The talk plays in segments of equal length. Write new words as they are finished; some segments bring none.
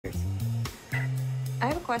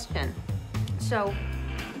question. So,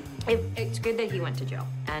 it's good that he went to jail,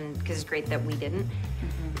 and because it's great that we didn't.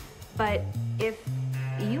 But if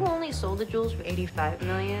you only sold the jewels for $85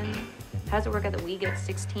 million, how does it work out that we get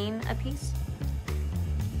 16 apiece?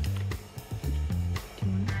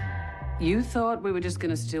 You thought we were just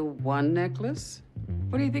gonna steal one necklace?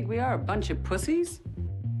 What do you think we are, a bunch of pussies?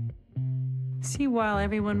 See, while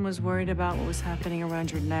everyone was worried about what was happening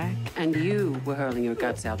around your neck, And you were hurling your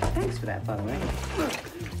guts out. Thanks for that, by the way. Look.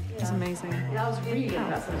 it was amazing. I was reading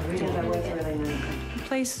about The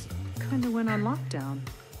place kind of went on lockdown.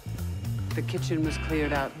 The kitchen was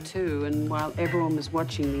cleared out, too, and while everyone was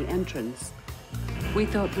watching the entrance, we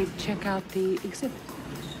thought we'd check out the exhibit.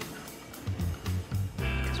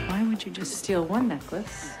 Because why would you just steal one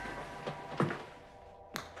necklace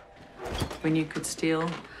when you could steal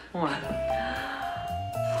one?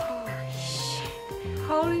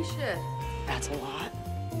 Holy shit. That's a lot.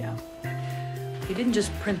 Yeah. We didn't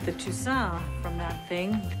just print the Toussaint from that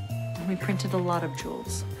thing. We printed a lot of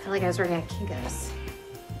jewels. I feel like I was working at Kinko's.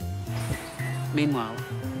 Meanwhile,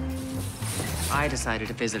 I decided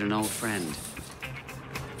to visit an old friend.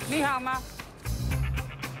 Ni hao, ma.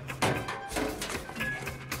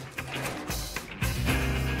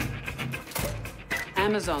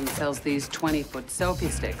 Amazon sells these 20-foot selfie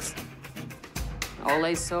sticks. All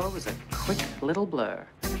they saw was a quick little blur.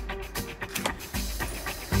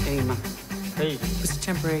 Hey, ma. It was a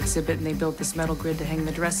temporary exhibit, and they built this metal grid to hang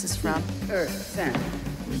the dresses from. Earth, sand.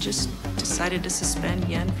 We just decided to suspend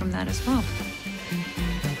yen from that as well.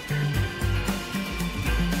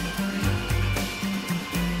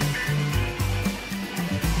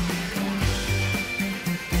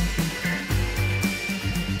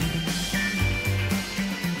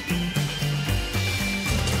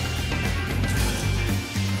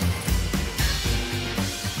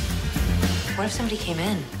 What if somebody came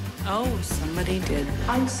in? Oh, somebody did.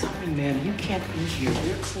 I'm sorry, ma'am. You can't be here.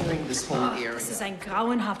 We're clearing this whole area. Das ist ein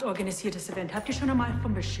grauenhaft organisiertes Event. Habt ihr schon einmal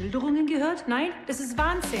von Beschilderungen gehört? Nein? Das ist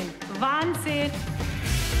Wahnsinn. Wahnsinn!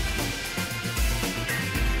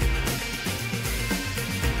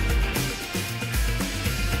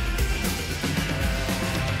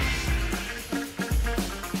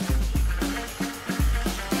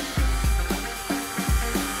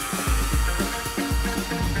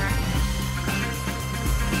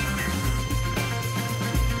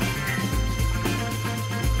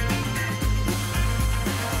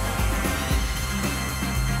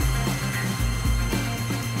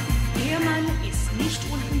 Ihr Mann ist nicht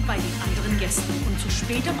unten bei den anderen Gästen und zu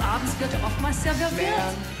spät am Abend wird er oftmals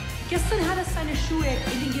serviert. Gestern hat er seine Schuhe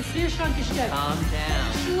in den Gefrierschrank gestellt. Calm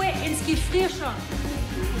down. Schuhe ins Gefrierschrank.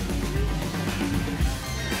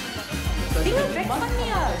 Finger weg von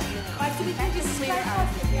mir! Weißt du, wie viel dieses Kleid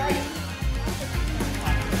kostet? Ja.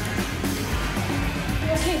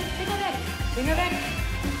 Okay, Finger weg! Finger weg!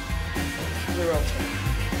 We're okay.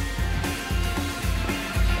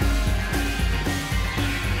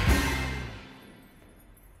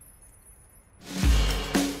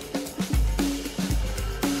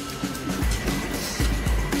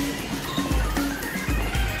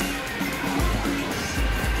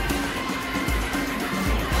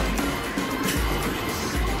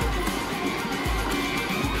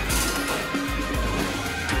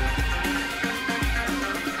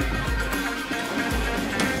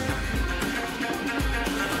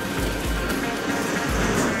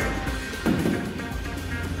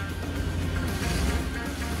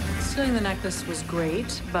 Stealing the necklace was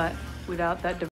great, but without that